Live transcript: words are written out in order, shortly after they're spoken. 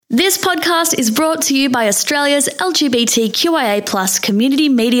This podcast is brought to you by Australia's LGBTQIA+ community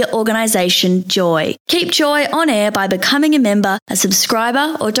media organisation, Joy. Keep Joy on air by becoming a member, a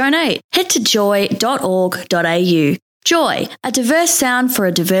subscriber or donate. Head to joy.org.au. Joy, a diverse sound for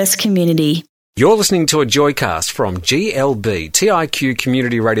a diverse community. You're listening to a Joycast from GLB, TIQ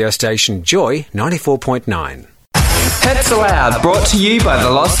community radio station Joy 94.9. Pets Aloud, brought to you by the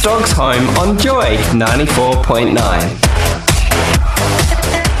Lost Dogs Home on Joy 94.9.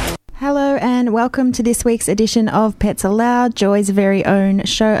 Hello and welcome to this week's edition of Pets Aloud, Joy's very own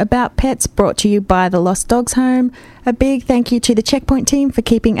show about pets, brought to you by the Lost Dogs Home. A big thank you to the Checkpoint team for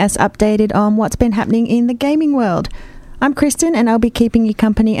keeping us updated on what's been happening in the gaming world. I'm Kristen and I'll be keeping you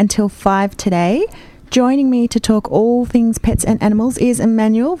company until 5 today. Joining me to talk all things pets and animals is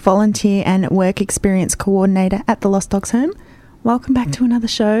Emmanuel, volunteer and work experience coordinator at the Lost Dogs Home. Welcome back to another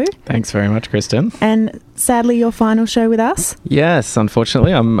show. Thanks very much, Kristen. And sadly, your final show with us. Yes,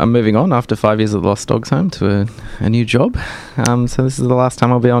 unfortunately, I'm moving on after 5 years at the Lost Dogs Home to a new job. So this is the last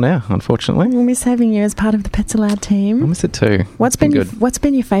time I'll be on air, unfortunately. We'll miss having you as part of the Pets Aloud team. I miss it too. What's been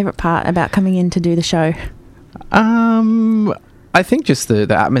your favourite part about coming in to do the show? I think just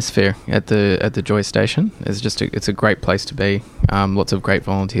the atmosphere at the Joy Station is just it's a great place to be. Lots of great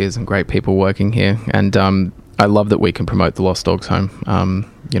volunteers and great people working here, and I love that we can promote the Lost Dogs Home,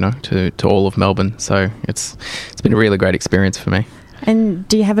 to all of Melbourne. So it's been a really great experience for me. And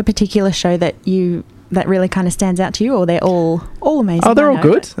do you have a particular show that really kind of stands out to you, or they're all amazing? Oh, they're all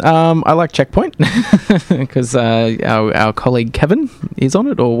good. I like Checkpoint because our colleague Kevin is on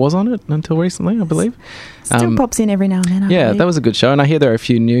it, or was on it until recently, I believe. Still pops in every now and then. Yeah, that was a good show, and I hear there are a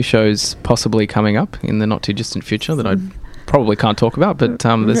few new shows possibly coming up in the not too distant future that I probably can't talk about, but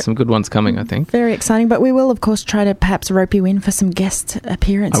there's some good ones coming, I think. Very exciting, but we will of course try to perhaps rope you in for some guest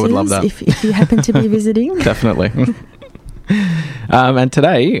appearances. I would love that if you happen to be visiting. Definitely. And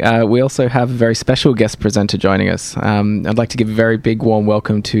today we also have a very special guest presenter joining us. I'd like to give a very big warm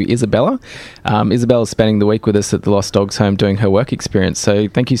welcome to Isabella. Isabella's spending the week with us at the Lost Dogs Home doing her work experience. So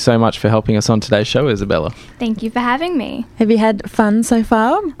thank you so much for helping us on today's show, Isabella. Thank you for having me. Have you had fun so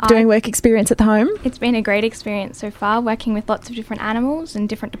far doing work experience at the home? It's been a great experience so far, working with lots of different animals and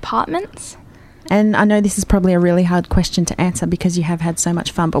different departments. And I know this is probably a really hard question to answer because you have had so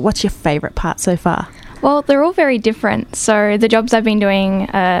much fun, but what's your favourite part so far? Well, they're all very different. So the jobs I've been doing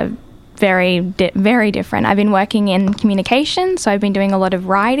are very different. I've been working in communication, so I've been doing a lot of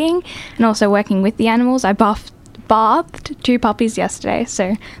writing and also working with the animals. I bathed 2 puppies yesterday,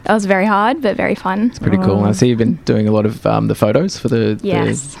 so that was very hard but very fun. It's pretty cool. I see you've been doing a lot of the photos for the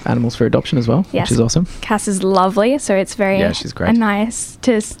animals for adoption as well, which is awesome. Cass is lovely, so it's she's great. Nice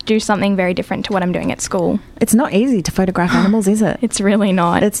to do something very different to what I'm doing at school. It's not easy to photograph animals, is it? It's really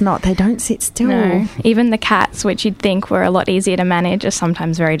not. It's not. They don't sit still. No. Even the cats, which you'd think were a lot easier to manage, are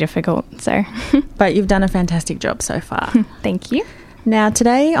sometimes very difficult. So, but you've done a fantastic job so far. Thank you. Now,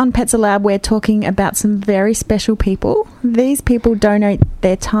 today on Pets Aloud, we're talking about some very special people. These people donate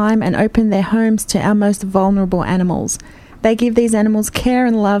their time and open their homes to our most vulnerable animals. They give these animals care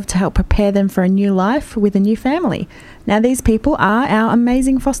and love to help prepare them for a new life with a new family. Now, these people are our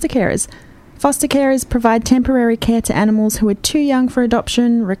amazing foster carers. Foster carers provide temporary care to animals who are too young for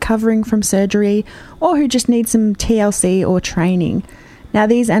adoption, recovering from surgery, or who just need some TLC or training. Now,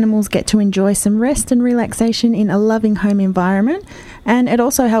 these animals get to enjoy some rest and relaxation in a loving home environment, and it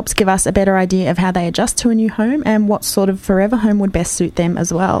also helps give us a better idea of how they adjust to a new home and what sort of forever home would best suit them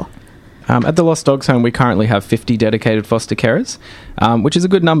as well. At the Lost Dogs Home, we currently have 50 dedicated foster carers, which is a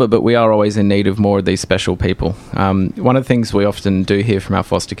good number, but we are always in need of more of these special people. One of the things we often do hear from our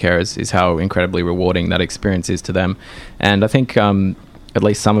foster carers is how incredibly rewarding that experience is to them. And I think at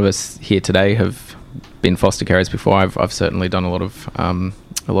least some of us here today have been foster carers before. I've certainly done a lot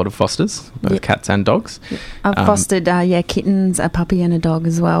of fosters, both cats and dogs. I've fostered kittens, a puppy and a dog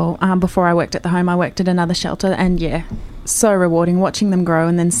as well. Before I worked at the home, I worked at another shelter, and so rewarding watching them grow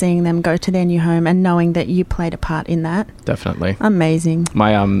and then seeing them go to their new home and knowing that you played a part in that. Definitely. Amazing.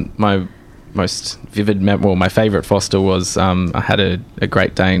 My most vivid my favourite foster was I had a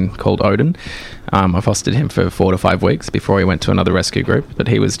Great Dane called Odin. I fostered him for 4 to 5 weeks before he went to another rescue group, but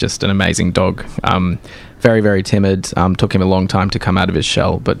he was just an amazing dog. Very, very timid. Took him a long time to come out of his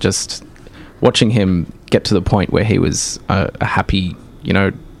shell, but just watching him get to the point where he was a happy,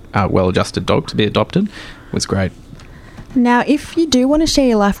 well-adjusted dog to be adopted was great. Now, if you do want to share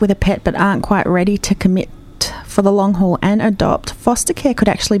your life with a pet but aren't quite ready to commit for the long haul and adopt, foster care could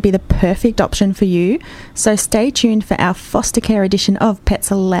actually be the perfect option for you. So stay tuned for our foster care edition of Pets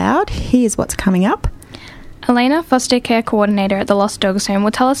Aloud. Here's what's coming up. Elena, foster care coordinator at the Lost Dogs Home,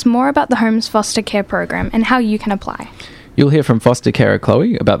 will tell us more about the home's foster care program and how you can apply. You'll hear from foster carer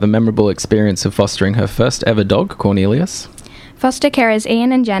Chloe about the memorable experience of fostering her first ever dog, Cornelius. Foster carers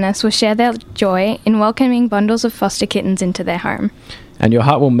Ian and Janice will share their joy in welcoming bundles of foster kittens into their home. And your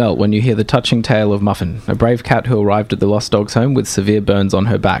heart will melt when you hear the touching tale of Muffin, a brave cat who arrived at the Lost Dogs home with severe burns on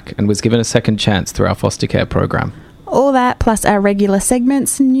her back and was given a second chance through our foster care program. All that plus our regular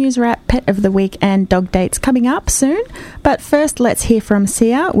segments, news wrap, pet of the week and dog dates coming up soon. But first, let's hear from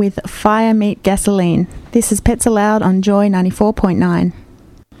Sia with Fire Meet Gasoline. This is Pets Aloud on Joy 94.9.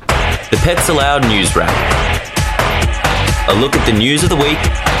 The Pets Aloud News Wrap. A look at the news of the week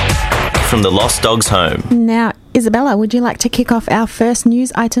from the Lost Dogs home. Now, Isabella, would you like to kick off our first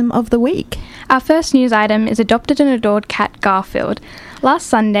news item of the week? Our first news item is adopted and adored cat Garfield. Last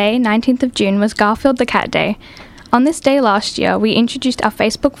Sunday, 19th of June, was Garfield the Cat Day. On this day last year, we introduced our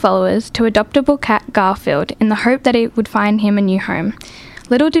Facebook followers to adoptable cat Garfield in the hope that it would find him a new home.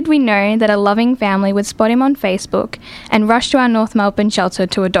 Little did we know that a loving family would spot him on Facebook and rush to our North Melbourne shelter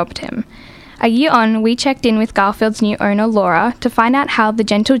to adopt him. A year on, we checked in with Garfield's new owner, Laura, to find out how the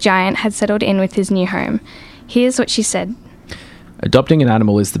gentle giant had settled in with his new home. Here's what she said. Adopting an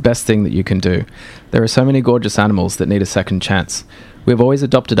animal is the best thing that you can do. There are so many gorgeous animals that need a second chance. We've always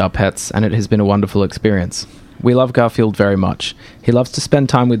adopted our pets, and it has been a wonderful experience. We love Garfield very much. He loves to spend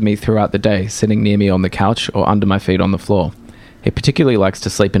time with me throughout the day, sitting near me on the couch or under my feet on the floor. He particularly likes to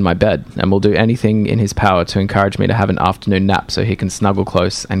sleep in my bed, and will do anything in his power to encourage me to have an afternoon nap so he can snuggle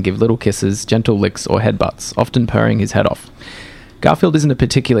close and give little kisses, gentle licks or headbutts, often purring his head off. Garfield isn't a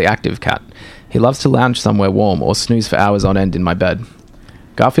particularly active cat. He loves to lounge somewhere warm or snooze for hours on end in my bed.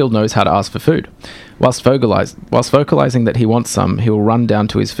 Garfield knows how to ask for food. Whilst vocalizing that he wants some, he will run down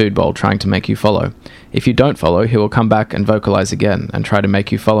to his food bowl trying to make you follow. If you don't follow, he will come back and vocalize again and try to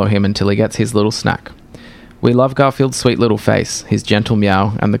make you follow him until he gets his little snack. We love Garfield's sweet little face, his gentle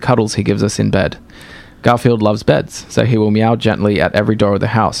meow, and the cuddles he gives us in bed. Garfield loves beds, so he will meow gently at every door of the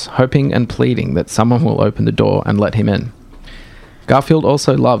house, hoping and pleading that someone will open the door and let him in. Garfield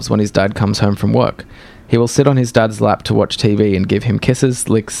also loves when his dad comes home from work. He will sit on his dad's lap to watch TV and give him kisses,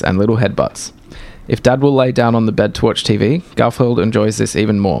 licks, and little headbutts. If Dad will lay down on the bed to watch TV, Garfield enjoys this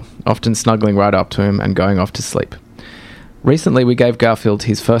even more, often snuggling right up to him and going off to sleep. Recently, we gave Garfield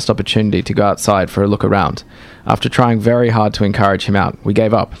his first opportunity to go outside for a look around. After trying very hard to encourage him out, we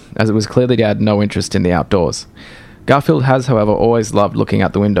gave up, as it was clear that he had no interest in the outdoors. Garfield has, however, always loved looking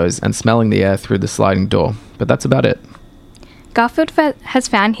out the windows and smelling the air through the sliding door, but that's about it. Garfield has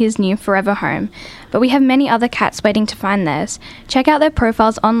found his new forever home, but we have many other cats waiting to find theirs. Check out their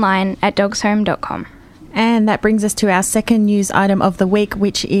profiles online at dogshome.com. And that brings us to our second news item of the week,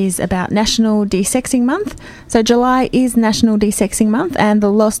 which is about National Desexing Month. So July is National Desexing Month, and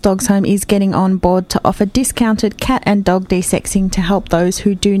the Lost Dogs Home is getting on board to offer discounted cat and dog desexing to help those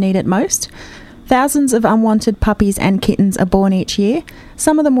who do need it most. Thousands of unwanted puppies and kittens are born each year.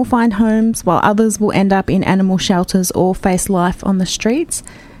 Some of them will find homes, while others will end up in animal shelters or face life on the streets.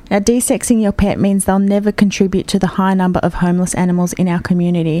 Now, desexing your pet means they'll never contribute to the high number of homeless animals in our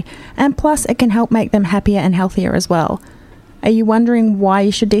community, and plus it can help make them happier and healthier as well. Are you wondering why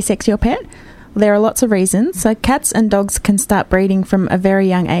you should desex your pet? Well, there are lots of reasons. So cats and dogs can start breeding from a very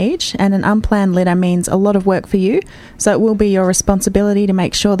young age, and an unplanned litter means a lot of work for you, so it will be your responsibility to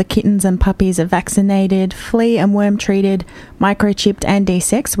make sure the kittens and puppies are vaccinated, flea and worm treated, microchipped and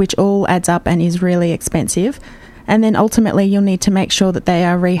desexed, which all adds up and is really expensive. And then ultimately you'll need to make sure that they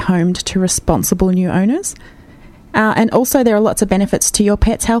are rehomed to responsible new owners. And also there are lots of benefits to your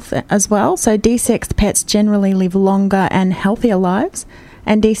pet's health as well. So desexed pets generally live longer and healthier lives,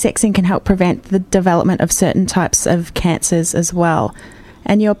 and desexing can help prevent the development of certain types of cancers as well.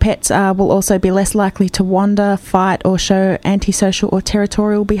 And your pets will also be less likely to wander, fight or show antisocial or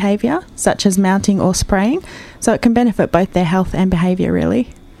territorial behaviour, such as mounting or spraying. So it can benefit both their health and behaviour really.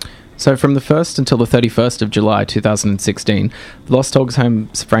 So from the 1st until the 31st of July 2016, Lost Dogs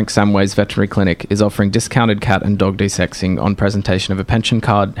Home's Frank Samways Veterinary Clinic is offering discounted cat and dog desexing on presentation of a pension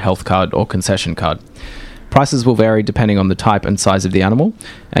card, health card or concession card. Prices will vary depending on the type and size of the animal,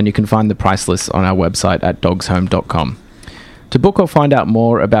 and you can find the price list on our website at dogshome.com. To book or find out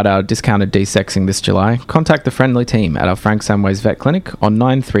more about our discounted desexing this July, contact the friendly team at our Frank Samways Vet Clinic on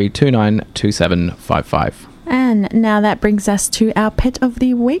 9329 2755. And now that brings us to our Pet of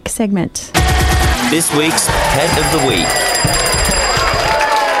the Week segment. This week's Pet of the Week.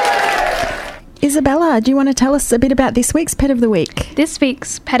 Isabella, do you want to tell us a bit about this week's Pet of the Week? This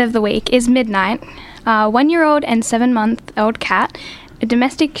week's Pet of the Week is Midnight, a 1-year-old and 7-month-old cat, a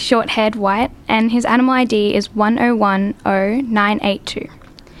domestic short-haired white, and his animal ID is 1010982.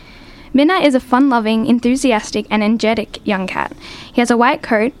 Midnight is a fun-loving, enthusiastic and energetic young cat. He has a white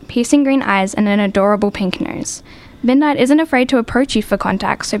coat, piercing green eyes and an adorable pink nose. Midnight isn't afraid to approach you for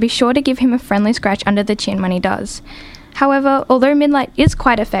contact, so be sure to give him a friendly scratch under the chin when he does. However, although Midnight is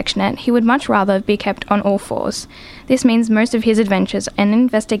quite affectionate, he would much rather be kept on all fours. This means most of his adventures and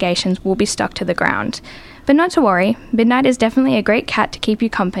investigations will be stuck to the ground. But not to worry, Midnight is definitely a great cat to keep you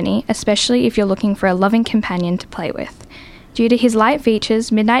company, especially if you're looking for a loving companion to play with. Due to his light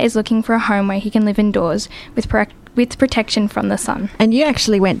features, Midnight is looking for a home where he can live indoors with protection from the sun. And you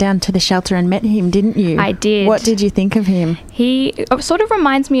actually went down to the shelter and met him, didn't you? I did. What did you think of him? He sort of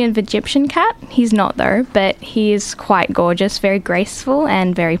reminds me of an Egyptian cat. He's not though, but he is quite gorgeous, very graceful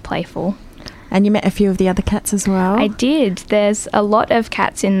and very playful. And you met a few of the other cats as well? I did. There's a lot of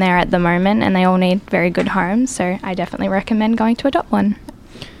cats in there at the moment and they all need very good homes, so I definitely recommend going to adopt one.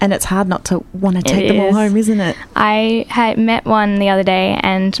 And it's hard not to want to take them all home, isn't it? I had met one the other day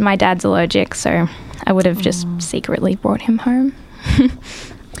and my dad's allergic, so I would have just secretly brought him home.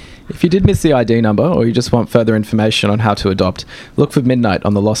 If you did miss the ID number or you just want further information on how to adopt, look for Midnight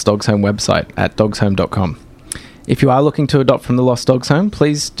on the Lost Dogs Home website at dogshome.com. If you are looking to adopt from the Lost Dogs Home,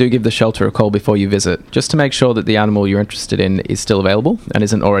 please do give the shelter a call before you visit, just to make sure that the animal you're interested in is still available and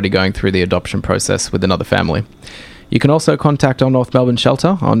isn't already going through the adoption process with another family. You can also contact our North Melbourne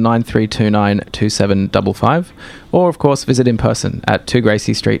shelter on 9329 2755 or, of course, visit in person at 2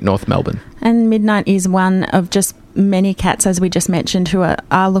 Gracie Street, North Melbourne. And Midnight is one of just many cats, as we just mentioned, who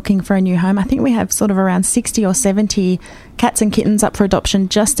are looking for a new home. I think we have sort of around 60 or 70 cats and kittens up for adoption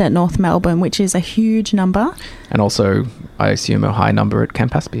just at North Melbourne, which is a huge number. And also, I assume, a high number at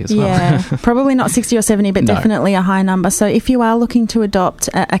Campaspe as well. Yeah, probably not 60 or 70, but definitely a high number. So if you are looking to adopt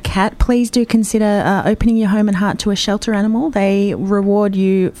a cat, please do consider opening your home and heart to a shelter animal. They reward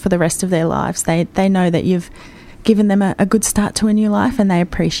you for the rest of their lives. They know that you've given them a good start to a new life and they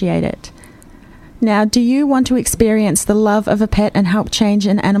appreciate it. Now, do you want to experience the love of a pet and help change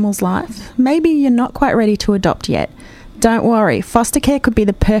an animal's life? Maybe you're not quite ready to adopt yet. Don't worry, foster care could be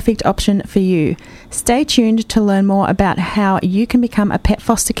the perfect option for you. Stay tuned to learn more about how you can become a pet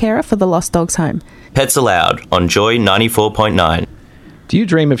foster carer for the Lost Dogs Home. Pets Allowed on Joy 94.9. Do you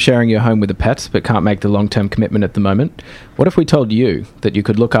dream of sharing your home with a pet but can't make the long-term commitment at the moment? What if we told you that you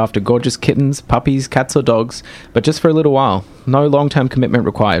could look after gorgeous kittens, puppies, cats or dogs, but just for a little while? No long-term commitment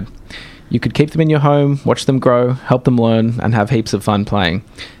required. You could keep them in your home, watch them grow, help them learn, and have heaps of fun playing.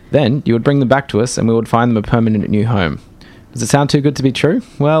 Then you would bring them back to us and we would find them a permanent new home. Does it sound too good to be true?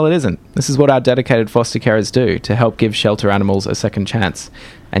 Well, it isn't. This is what our dedicated foster carers do to help give shelter animals a second chance,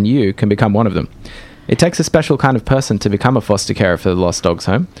 and you can become one of them. It takes a special kind of person to become a foster carer for the Lost Dogs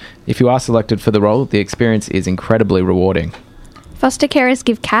Home. If you are selected for the role, the experience is incredibly rewarding. Foster carers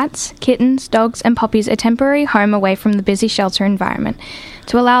give cats, kittens, dogs and puppies a temporary home away from the busy shelter environment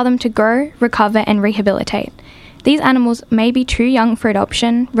to allow them to grow, recover and rehabilitate. These animals may be too young for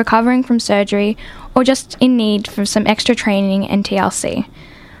adoption, recovering from surgery, or just in need for some extra training and TLC.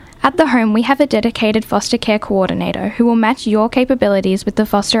 At the home, we have a dedicated foster care coordinator who will match your capabilities with the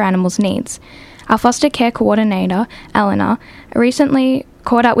foster animal's needs. Our foster care coordinator, Eleanor, recently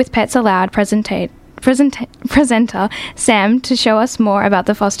caught up with Pets Allowed presenter Sam to show us more about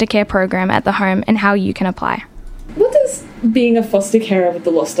the foster care program at the home and how you can apply. What does being a foster carer with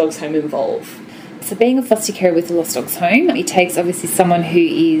the Lost Dogs Home involve? So being a foster carer with the Lost Dogs Home, it takes obviously someone who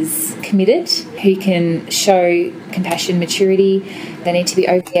is committed, who can show compassion, maturity. They need to be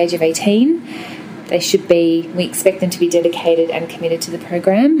over the age of 18. We expect them to be dedicated and committed to the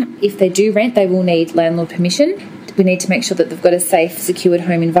program. If they do rent, they will need landlord permission. We need to make sure that they've got a safe, secured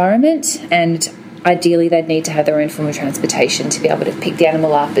home environment, and ideally they'd need to have their own form of transportation to be able to pick the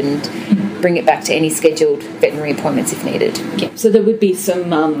animal up and bring it back to any scheduled veterinary appointments if needed. Yeah, so there would be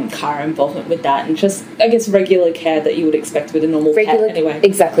some car involvement with that and just, I guess, regular care that you would expect with a normal pet anyway.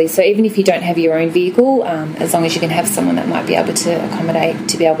 Exactly. So even if you don't have your own vehicle, as long as you can have someone that might be able to accommodate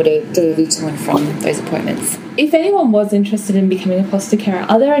to be able to deliver to and from those appointments. If anyone was interested in becoming a foster carer,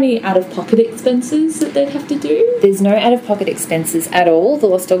 are there any out-of-pocket expenses that they'd have to do? There's no out-of-pocket expenses at all. The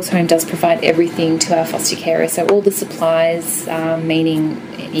Lost Dogs Home does provide everything to our foster carer. So all the supplies, meaning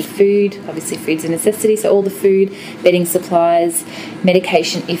any food, obviously food's a necessity, so all the food, bedding supplies,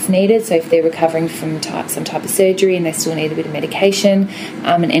 medication if needed, so if they're recovering from some type of surgery and they still need a bit of medication,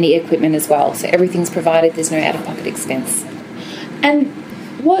 and any equipment as well. So everything's provided, there's no out-of-pocket expense. And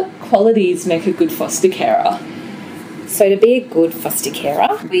what qualities make a good foster carer? So to be a good foster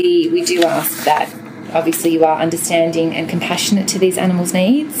carer, we do ask that obviously you are understanding and compassionate to these animals'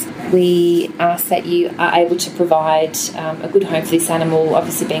 needs. We ask that you are able to provide a good home for this animal,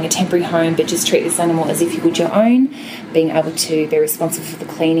 obviously being a temporary home, but just treat this animal as if you would your own, being able to be responsible for the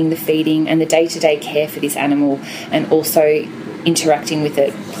cleaning, the feeding and the day-to-day care for this animal, and also interacting with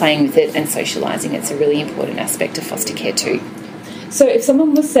it, playing with it and socialising. It's a really important aspect of foster care too. So if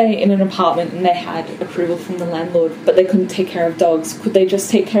someone was, say, in an apartment and they had approval from the landlord but they couldn't take care of dogs, could they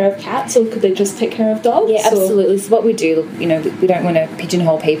just take care of cats or could they just take care of dogs? Yeah, absolutely. So what we do, we don't want to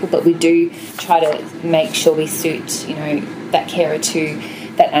pigeonhole people, but we do try to make sure we suit, that carer to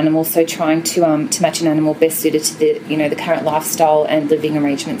that animal. So trying to match an animal best suited to the current lifestyle and living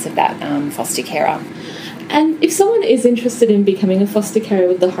arrangements of that foster carer. And if someone is interested in becoming a foster carer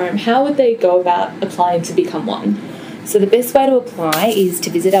with the home, how would they go about applying to become one? So the best way to apply is to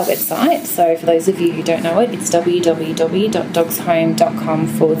visit our website. So for those of you who don't know it, it's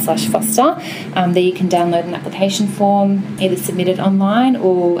www.dogshome.com/foster. There you can download an application form, either submit it online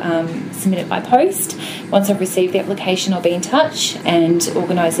or submit it by post. Once I've received the application, I'll be in touch and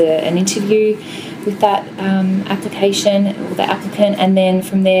organise an interview with that application or the applicant, and then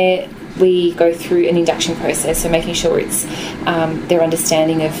from there we go through an induction process, so making sure it's their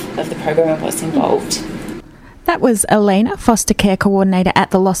understanding of the program and what's involved. That was Elena, Foster Care Coordinator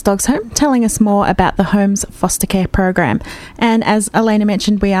at the Lost Dogs Home, telling us more about the home's foster care program. And as Elena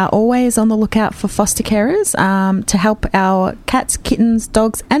mentioned, we are always on the lookout for foster carers to help our cats, kittens,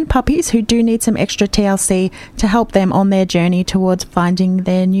 dogs and puppies who do need some extra TLC to help them on their journey towards finding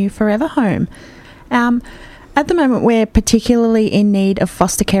their new forever home. At the moment, we're particularly in need of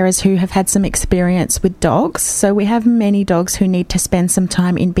foster carers who have had some experience with dogs. So we have many dogs who need to spend some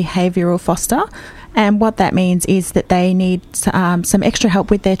time in behavioural foster. And what that means is that they need some extra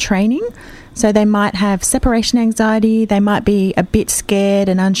help with their training. So they might have separation anxiety, they might be a bit scared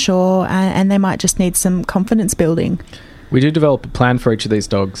and unsure, and they might just need some confidence building. We do develop a plan for each of these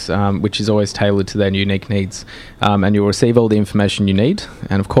dogs, which is always tailored to their unique needs. And you'll receive all the information you need.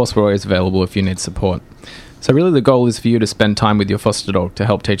 And of course, we're always available if you need support. So really the goal is for you to spend time with your foster dog to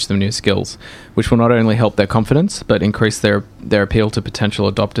help teach them new skills, which will not only help their confidence, but increase their appeal to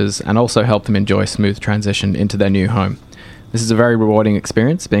potential adopters and also help them enjoy a smooth transition into their new home. This is a very rewarding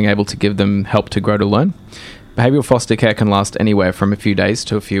experience, being able to give them help to grow to learn. Behavioural foster care can last anywhere from a few days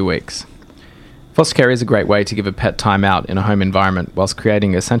to a few weeks. Foster care is a great way to give a pet time out in a home environment whilst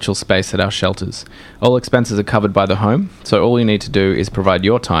creating essential space at our shelters. All expenses are covered by the home, so all you need to do is provide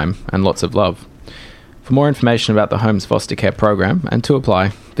your time and lots of love. For more information about the home's foster care program and to apply,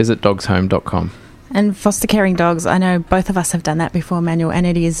 visit dogshome.com. And foster caring dogs, I know both of us have done that before, Manuel, and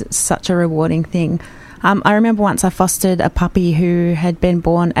it is such a rewarding thing. I remember once I fostered a puppy who had been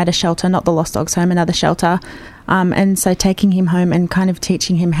born at a shelter, not the Lost Dogs Home, another shelter, and so taking him home and kind of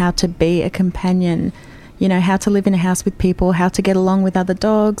teaching him how to be a companion, how to live in a house with people, how to get along with other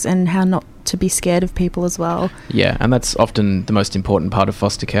dogs, and how not to be scared of people as well. Yeah, and that's often the most important part of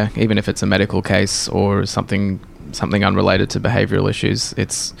foster care, even if it's a medical case or something unrelated to behavioural issues.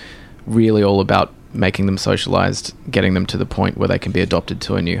 It's really all about making them socialised, getting them to the point where they can be adopted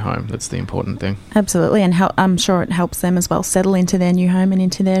to a new home. That's the important thing. Absolutely, and I'm sure it helps them as well settle into their new home and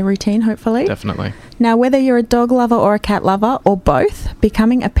into their routine, hopefully. Definitely. Now, whether you're a dog lover or a cat lover or both,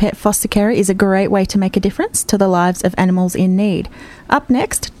 becoming a pet foster carer is a great way to make a difference to the lives of animals in need. Up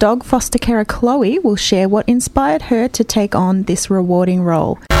next, dog foster carer Chloe will share what inspired her to take on this rewarding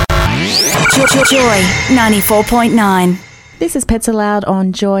role. Joy 94.9. This is Pets Aloud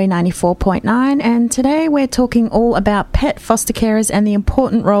on Joy 94.9, and today we're talking all about pet foster carers and the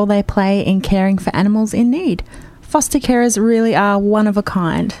important role they play in caring for animals in need. Foster carers really are one of a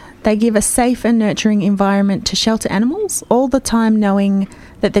kind. They give a safe and nurturing environment to shelter animals, all the time knowing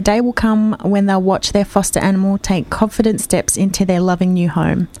that the day will come when they'll watch their foster animal take confident steps into their loving new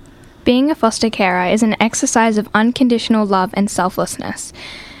home. Being a foster carer is an exercise of unconditional love and selflessness.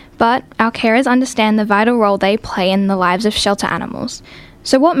 But our carers understand the vital role they play in the lives of shelter animals.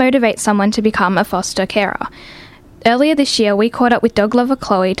 So what motivates someone to become a foster carer? Earlier this year, we caught up with dog lover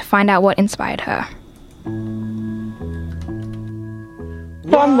Chloe to find out what inspired her.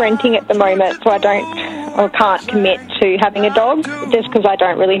 So I'm renting at the moment, so I can't commit to having a dog just because I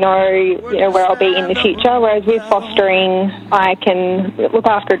don't really know, where I'll be in the future. Whereas with fostering, I can look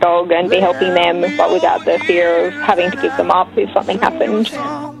after a dog and be helping them, but without the fear of having to give them up if something happened.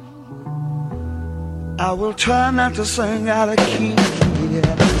 I will try not to sing out of key.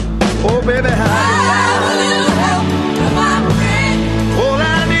 Yeah. Oh, baby, how do you help? All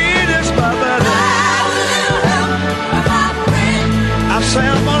I need is my buddy. I say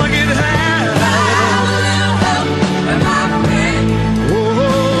I'm gonna get high. Oh,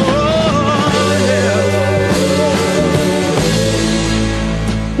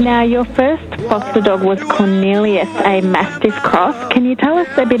 yeah. Now, your first foster dog was Cornelius, a Mastiff cross. Can you tell us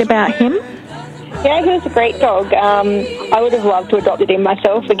a bit about him? Yeah, he was a great dog. I would have loved to have adopted him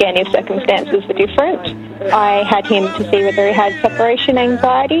myself, again, if circumstances were different. I had him to see whether he had separation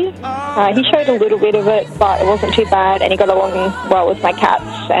anxiety. He showed a little bit of it, but it wasn't too bad, and he got along well with my cats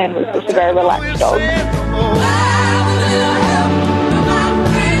and was just a very relaxed dog.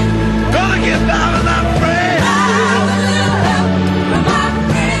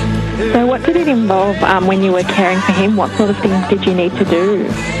 So what did it involve when you were caring for him? What sort of things did you need to do?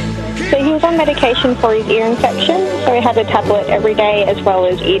 So he was on medication for his ear infection, so he had a tablet every day as well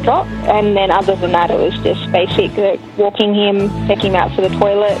as ear drop, and then other than that it was just basic walking him, taking him out to the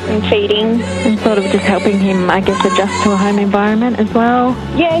toilet and feeding. And sort of just helping him, I guess, adjust to a home environment as well?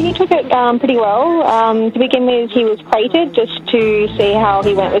 Yeah, he took it pretty well. To begin with, he was crated just to see how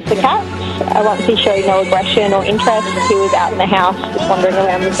he went with the cats. Once he showed no aggression or interest, he was out in the house just wandering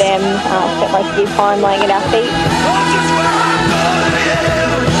around with them, spent most of his time laying at our feet.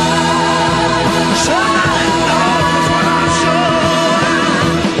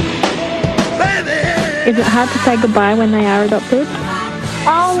 Is it hard to say goodbye when they are adopted? It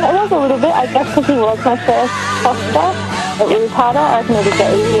was a little bit, I guess, because he was my first foster. It was harder. I reckon it would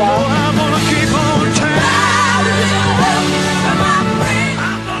get easier.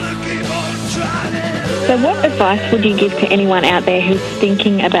 So what advice would you give to anyone out there who's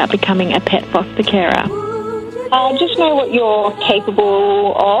thinking about becoming a pet foster carer? Just know what you're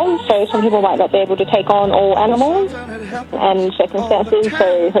capable of. So some people might not be able to take on all animals and circumstances.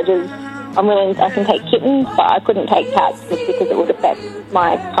 So such as I can take kittens, but I couldn't take cats just because it would affect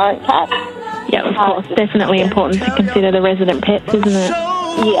my current cat. Yeah, of course. Definitely important to consider the resident pets, isn't it?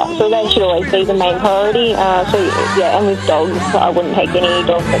 Yeah, so they should always be the main priority. And with dogs, I wouldn't take any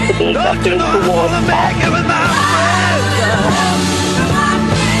dog that could be aggressive towards cats.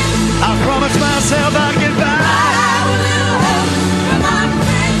 I promised myself I'd get back.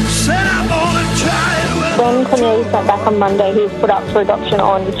 Said I'm gonna try it. When Cornelius went back on Monday, he was put up for adoption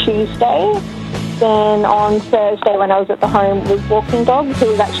on Tuesday. Then on Thursday, when I was at the home with walking dogs, he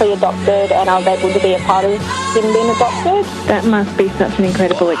was actually adopted, and I was able to be a part of him being adopted. That must be such an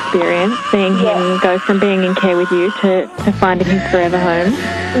incredible experience, seeing him go from being in care with you to finding his forever home.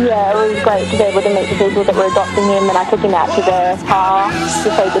 Yeah, it was great to be able to meet the people that were adopting him, and I took him out to their car to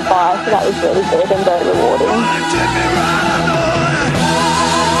say goodbye, so that was really good and very rewarding.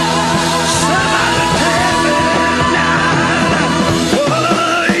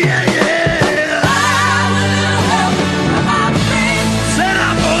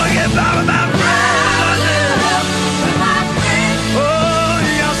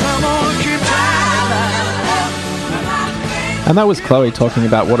 And that was Chloe talking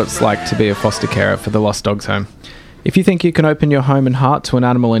about what it's like to be a foster carer for the Lost Dogs Home. If you think you can open your home and heart to an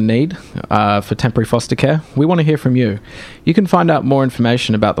animal in need for temporary foster care, we want to hear from you. You can find out more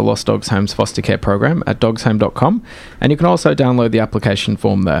information about the Lost Dogs Home's foster care program at dogshome.com, and you can also download the application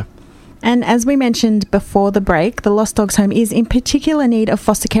form there. And as we mentioned before the break, the Lost Dogs Home is in particular need of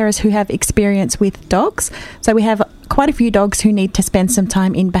foster carers who have experience with dogs. So we have quite a few dogs who need to spend some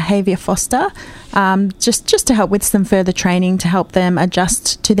time in behaviour foster, just to help with some further training to help them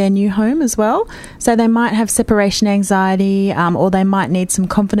adjust to their new home as well. So they might have separation anxiety, or they might need some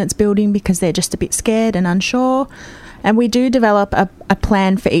confidence building because they're just a bit scared and unsure. And we do develop a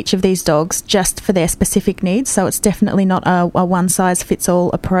plan for each of these dogs just for their specific needs, so it's definitely not a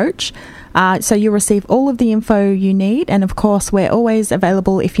one-size-fits-all approach. So you'll receive all of the info you need, and of course we're always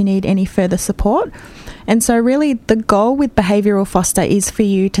available if you need any further support. And so really the goal with behavioural foster is for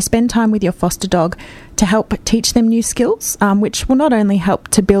you to spend time with your foster dog to help teach them new skills, which will not only help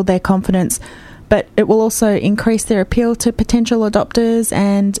to build their confidence, but it will also increase their appeal to potential adopters,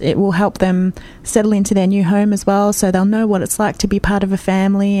 and it will help them settle into their new home as well, so they'll know what it's like to be part of a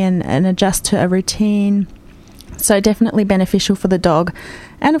family and adjust to a routine. So definitely beneficial for the dog.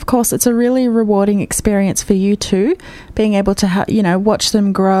 And of course, it's a really rewarding experience for you too, being able to watch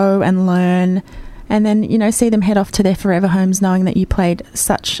them grow and learn, and then see them head off to their forever homes knowing that you played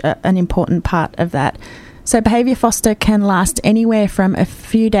such an important part of that. So behaviour foster can last anywhere from a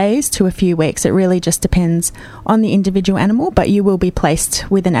few days to a few weeks. It really just depends on the individual animal, but you will be placed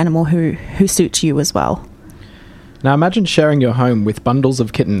with an animal who suits you as well. Now imagine sharing your home with bundles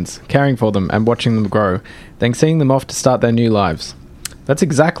of kittens, caring for them and watching them grow, then seeing them off to start their new lives. That's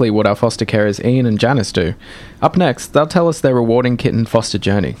exactly what our foster carers Ian and Janice do. Up next, they'll tell us their rewarding kitten foster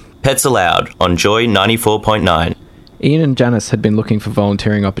journey. Pets Allowed on Joy 94.9. Ian and Janice had been looking for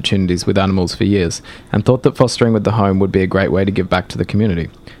volunteering opportunities with animals for years and thought that fostering with the home would be a great way to give back to the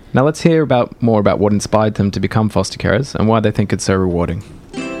community. Now let's hear more about what inspired them to become foster carers and why they think it's so rewarding.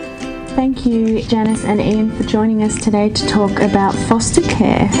 Thank you, Janice and Ian, for joining us today to talk about foster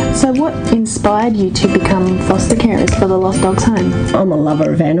care. So what inspired you to become foster carers for the Lost Dogs Home? I'm a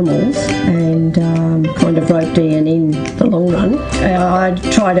lover of animals and kind of roped Ian in the long run. I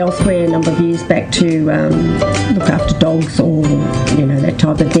tried elsewhere a number of years back to look after dogs or, that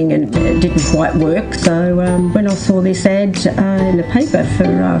type of thing, and it didn't quite work. So when I saw this ad in the paper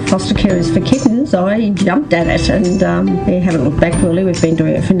for foster carers for kittens, I jumped at it and haven't looked back really. We've been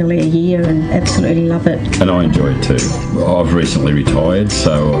doing it for nearly a year and absolutely love it. And I enjoy it too. I've recently retired,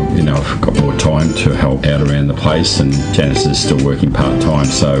 so I've got more time to help out around the place, and Janice is still working part-time,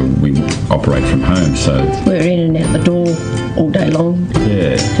 so we operate from home. So we're in and out the door all day long.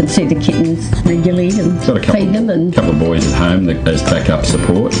 Yeah. Can see the kittens regularly and feed them. And a couple of boys at home as backup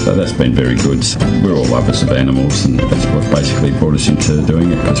support, so that's been very good. We're all lovers of animals, and that's what basically brought us into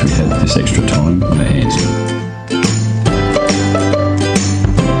doing it, because we had this extra time on our hands.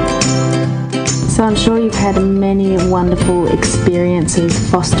 So I'm sure you've had many wonderful experiences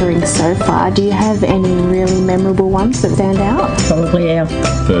fostering so far. Do you have any really memorable ones that stand out? Probably our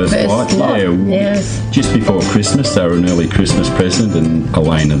first lot. Yes. Just before Christmas, they were an early Christmas present, and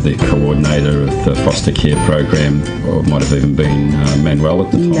Elena, the coordinator of the foster care program, or it might have even been Manuel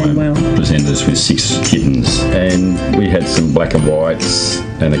at the time, presented us with 6 kittens. And we had some black and whites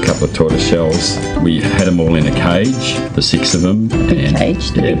and a couple of tortoiseshells. We had them all in a cage, the 6 of them. Big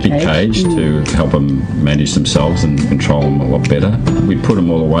cage to help them manage themselves and control them a lot better. We'd put them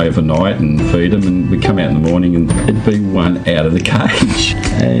all away overnight and feed them, and we'd come out in the morning and there'd be one out of the cage.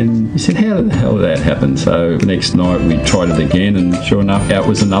 And we said, how the hell did that happen? So the next night we tried it again, and sure enough, out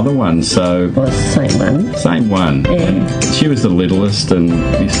was another one. So it was the same one. Same one. Yeah. And she was the littlest, and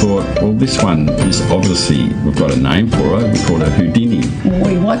we thought, well, this one is obviously, we've got a name for her. We called her Houdini.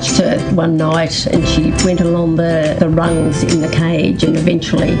 We watched her one night, and she went along the rungs in the cage and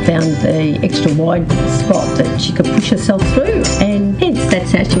eventually found the extra wide spot that she could push herself through, and hence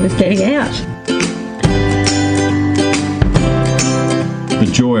that's how she was getting out. The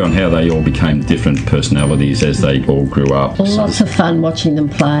joy on how they all became different personalities as they all grew up. Lots of fun watching them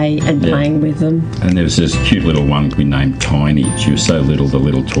play and playing with them. And there was this cute little one we named Tiny. She was so little, the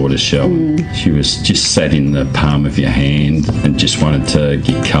little tortoiseshell. She was just sat in the palm of your hand and just wanted to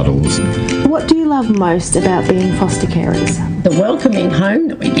get cuddles. What do you love most about being foster carers? The welcoming home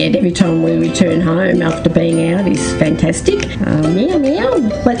that we get every time we return home after being out is fantastic. Meow, meow,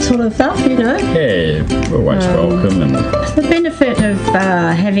 that sort of stuff, Yeah, we're always welcome. And the benefit of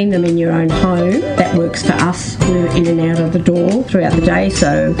having them in your own home, that works for us. We're in and out of the door throughout the day,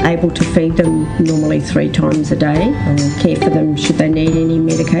 so able to feed them normally 3 times a day, care for them should they need any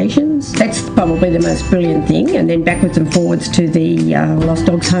medications. That's probably the most brilliant thing. And then backwards and forwards to the Lost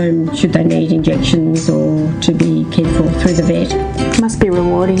Dogs Home should they need injections or to be cared for through the vet. It must be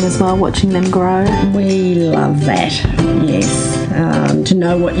rewarding as well, watching them grow. We love that, yes. To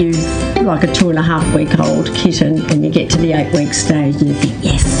know what you've, like a 2.5-week-old kitten, and you get to the 8-week stage and you think,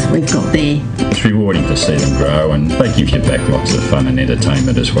 yes, we've got there. It's rewarding to see them grow, and they give you back lots of fun and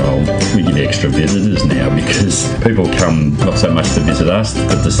entertainment as well. We get extra visitors now because people come not so much to visit us,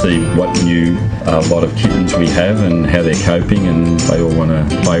 but to see what new lot of kittens we have and how they're coping, and they all want to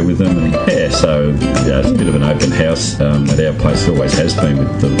play with them. And it's a bit of an open house at our place. It always has been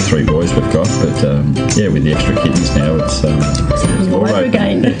with the 3 boys we've got, but with the extra kittens now, it's all over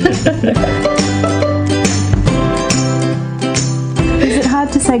again. Is it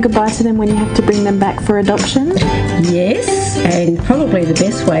hard to say goodbye to them when you have to bring them back for adoption? Yes, and probably the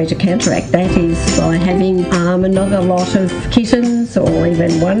best way to counteract that is by having another lot of kittens, or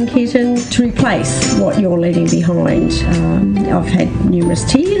even one kitten, to replace what you're leaving behind. I've had numerous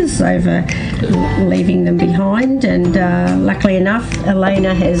tears over leaving them behind, and luckily enough,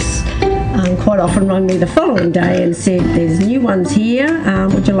 Elena has quite often rang me the following day and said, there's new ones here,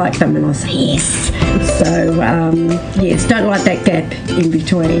 would you like them? And I say yes. So yes, don't like that gap in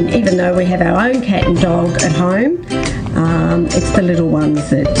between. Even though we have our own cat and dog at home, it's the little ones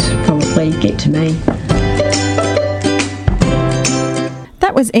that probably get to me.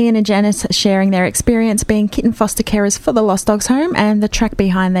 That was Ian and Janice sharing their experience being kitten foster carers for the Lost Dogs Home, and the track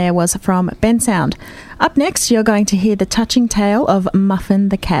behind there was from Bensound. Up next, you're going to hear the touching tale of Muffin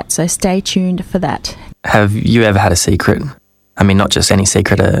the cat, so stay tuned for that. Have you ever had a secret? I mean, not just any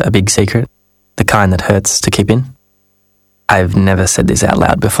secret, a big secret, the kind that hurts to keep in? I've never said this out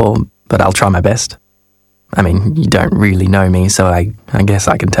loud before, but I'll try my best. I mean, you don't really know me, so I guess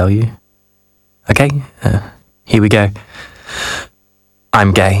I can tell you. Okay, here we go.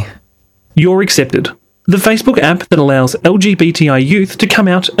 I'm gay. You're Accepted, the Facebook app that allows LGBTI youth to come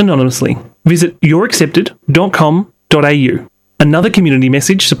out anonymously. Visit you'reaccepted.com.au. Another community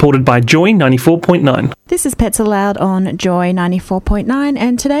message supported by Joy 94.9. This is Pets Aloud on Joy 94.9,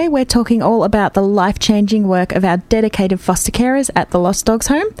 and today we're talking all about the life-changing work of our dedicated foster carers at the Lost Dogs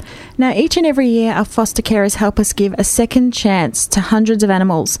Home. Now, each and every year, our foster carers help us give a second chance to hundreds of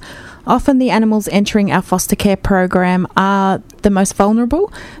animals. Often the animals entering our foster care program are the most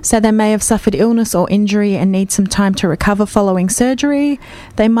vulnerable, so they may have suffered illness or injury and need some time to recover following surgery.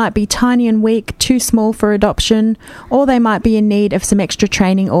 They might be tiny and weak, too small for adoption, or they might be in need of some extra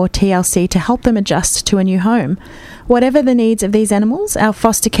training or TLC to help them adjust to a new home. Whatever the needs of these animals, our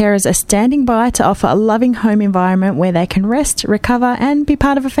foster carers are standing by to offer a loving home environment where they can rest, recover, and be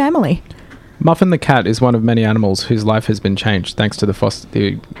part of a family. Muffin the cat is one of many animals whose life has been changed thanks to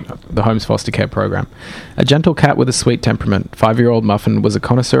the home's foster care program. A gentle cat with a sweet temperament, 5-year-old Muffin was a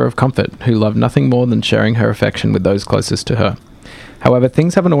connoisseur of comfort who loved nothing more than sharing her affection with those closest to her. However,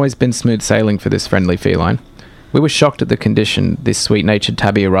 things haven't always been smooth sailing for this friendly feline. We were shocked at the condition this sweet-natured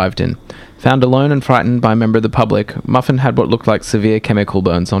tabby arrived in. Found alone and frightened by a member of the public, Muffin had what looked like severe chemical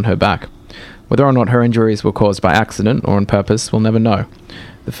burns on her back. Whether or not her injuries were caused by accident or on purpose, we'll never know.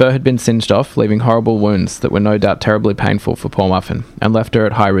 The fur had been singed off, leaving horrible wounds that were no doubt terribly painful for poor Muffin, and left her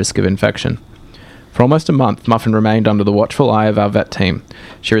at high risk of infection. For almost a month, Muffin remained under the watchful eye of our vet team.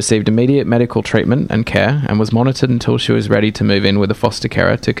 She received immediate medical treatment and care, and was monitored until she was ready to move in with a foster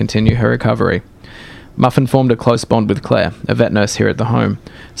carer to continue her recovery. Muffin formed a close bond with Claire, a vet nurse here at the home,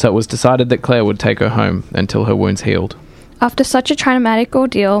 so it was decided that Claire would take her home until her wounds healed. After such a traumatic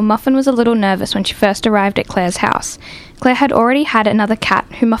ordeal, Muffin was a little nervous when she first arrived at Claire's house. Claire had already had another cat,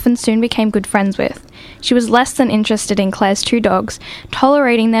 who Muffin soon became good friends with. She was less than interested in Claire's 2 dogs,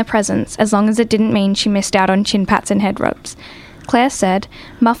 tolerating their presence as long as it didn't mean she missed out on chin pats and head rubs. Claire said,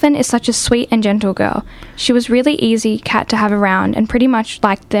 "Muffin is such a sweet and gentle girl. She was really easy cat to have around and pretty much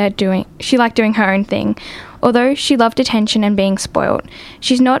liked doing her own thing. Although she loved attention and being spoiled,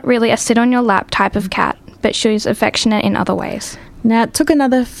 she's not really a sit-on-your-lap type of cat, but she's affectionate in other ways." Now, it took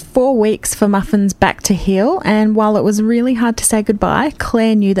another 4 weeks for Muffin's back to heal, and while it was really hard to say goodbye,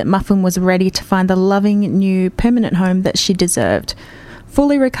 Claire knew that Muffin was ready to find the loving new permanent home that she deserved.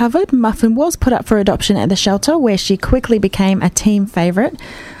 Fully recovered, Muffin was put up for adoption at the shelter, where she quickly became a team favourite,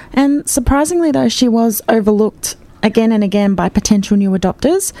 and surprisingly though, she was overlooked again and again by potential new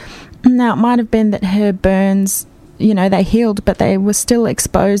adopters. Now, it might have been that her burns, they healed, but they were still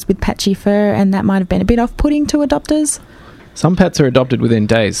exposed with patchy fur, and that might have been a bit off-putting to adopters. Some pets are adopted within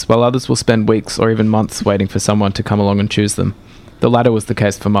days, while others will spend weeks or even months waiting for someone to come along and choose them. The latter was the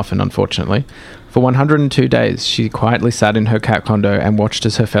case for Muffin, unfortunately. For 102 days, she quietly sat in her cat condo and watched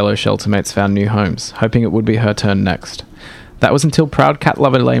as her fellow shelter mates found new homes, hoping it would be her turn next. That was until proud cat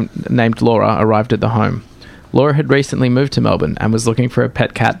lover named Laura arrived at the home. Laura had recently moved to Melbourne and was looking for a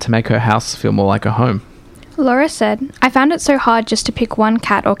pet cat to make her house feel more like a home. Laura said, "I found it so hard just to pick one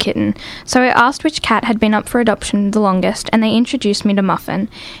cat or kitten, so I asked which cat had been up for adoption the longest, and they introduced me to Muffin.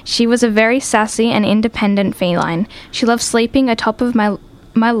 She was a very sassy and independent feline. She loved sleeping atop of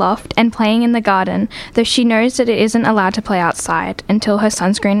my loft and playing in the garden, though she knows that it isn't allowed to play outside until her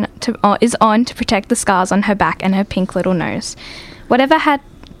sunscreen is on to protect the scars on her back and her pink little nose. Whatever happened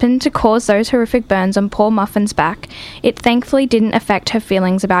to cause those horrific burns on poor Muffin's back, it thankfully didn't affect her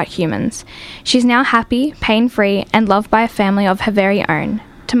feelings about humans. She's now happy, pain-free, and loved by a family of her very own.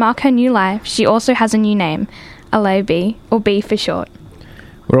 To mark her new life, she also has a new name, Alebi, or B for short."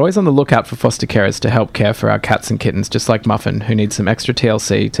 We're always on the lookout for foster carers to help care for our cats and kittens just like Muffin, who need some extra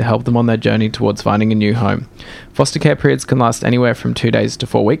TLC to help them on their journey towards finding a new home. Foster care periods can last anywhere from 2 days to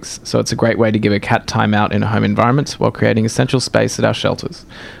 4 weeks, so it's a great way to give a cat time out in a home environment while creating essential space at our shelters.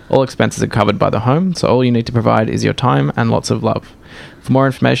 All expenses are covered by the home, so all you need to provide is your time and lots of love. For more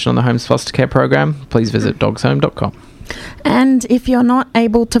information on the home's foster care program, please visit dogshome.com. And if you're not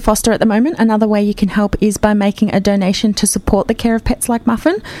able to foster at the moment, another way you can help is by making a donation to support the care of pets like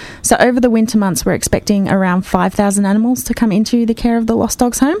Muffin. So over the winter months, we're expecting around 5,000 animals to come into the care of the Lost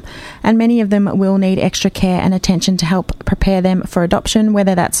Dogs Home, and many of them will need extra care and attention to help prepare them for adoption,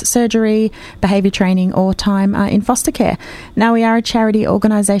 whether that's surgery, behaviour training or time in foster care. Now, we are a charity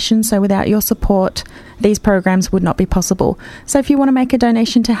organisation, so without your support, these programs would not be possible. So if you want to make a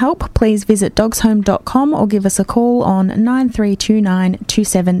donation to help, please visit dogshome.com or give us a call on 9329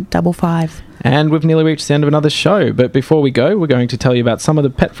 2755. And we've nearly reached the end of another show, but before we go, we're going to tell you about some of the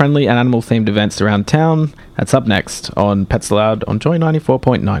pet-friendly and animal-themed events around town. That's up next on Pets Aloud on Joy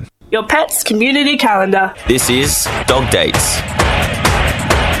 94.9. Your pet's community calendar. This is Dog Dates.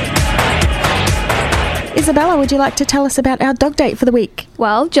 Isabella, would you like to tell us about our dog date for the week?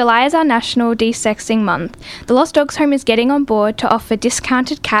 Well, July is our National Desexing Month. The Lost Dogs Home is getting on board to offer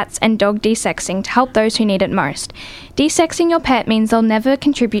discounted cats and dog desexing to help those who need it most. Desexing your pet means they'll never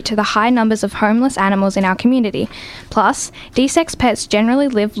contribute to the high numbers of homeless animals in our community. Plus, desexed pets generally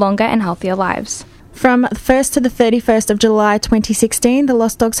live longer and healthier lives. From the 1st to the 31st of July 2016, the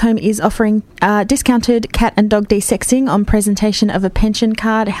Lost Dogs Home is offering discounted cat and dog desexing on presentation of a pension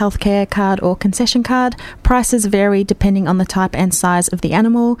card, healthcare card or concession card. Prices vary depending on the type and size of the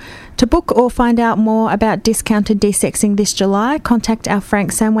animal. To book or find out more about discounted desexing this July, contact our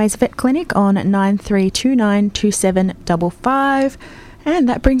Frank Samways Vet Clinic on 93292755. And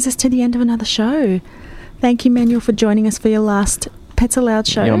that brings us to the end of another show. Thank you, Manuel, for joining us for your last Pets Aloud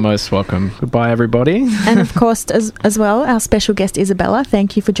show. You're most welcome. Goodbye, everybody. And of course, as well, our special guest, Isabella.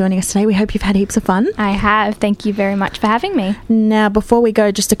 Thank you for joining us today. We hope you've had heaps of fun. I have. Thank you very much for having me. Now, before we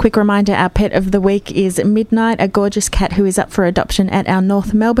go, just a quick reminder, our pet of the week is Midnight, a gorgeous cat who is up for adoption at our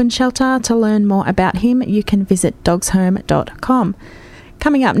North Melbourne shelter. To learn more about him, you can visit dogshome.com.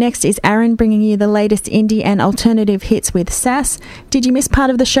 Coming up next is Aaron bringing you the latest indie and alternative hits with Sass. Did you miss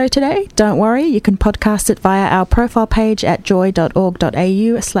part of the show today? Don't worry, you can podcast it via our profile page at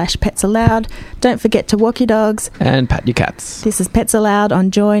joy.org.au/petsaloud. Don't forget to walk your dogs and pat your cats. This is Pets Aloud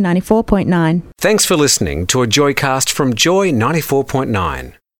on Joy 94.9. Thanks for listening to a Joycast from Joy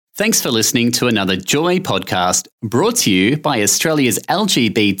 94.9. Thanks for listening to another Joy podcast brought to you by Australia's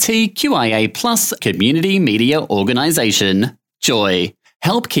LGBTQIA+ community media organisation, Joy.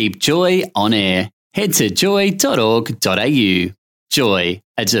 Help keep Joy on air. Head to joy.org.au. Joy,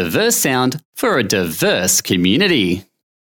 a diverse sound for a diverse community.